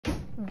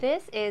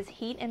This is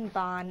Heat and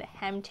Bond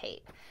hem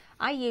tape.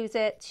 I use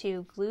it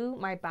to glue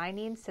my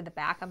bindings to the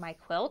back of my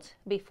quilt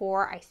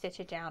before I stitch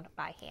it down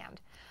by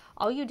hand.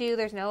 All you do,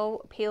 there's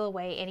no peel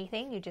away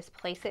anything, you just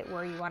place it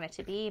where you want it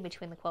to be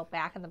between the quilt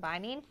back and the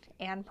binding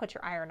and put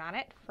your iron on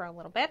it for a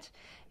little bit.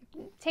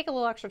 Take a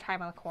little extra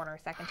time on the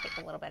corners, that can take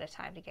a little bit of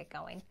time to get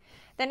going.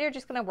 Then you're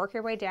just going to work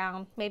your way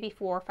down, maybe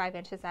 4 or 5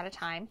 inches at a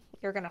time.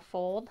 You're going to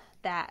fold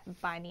that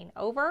binding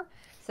over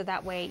so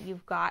that way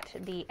you've got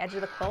the edge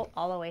of the quilt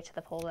all the way to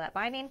the fold of that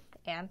binding,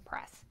 and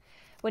press.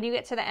 When you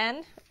get to the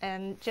end,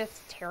 and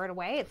just tear it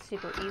away, it's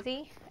super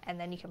easy, and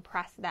then you can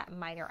press that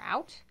miter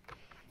out.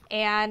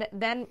 And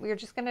then we're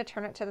just going to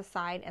turn it to the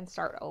side and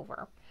start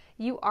over.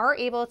 You are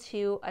able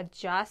to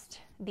adjust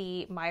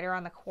the miter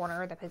on the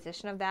corner, the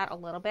position of that a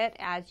little bit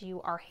as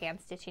you are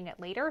hand stitching it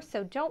later.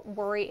 So don't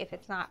worry if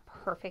it's not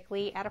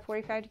perfectly at a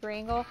 45-degree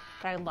angle,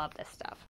 but I love this stuff.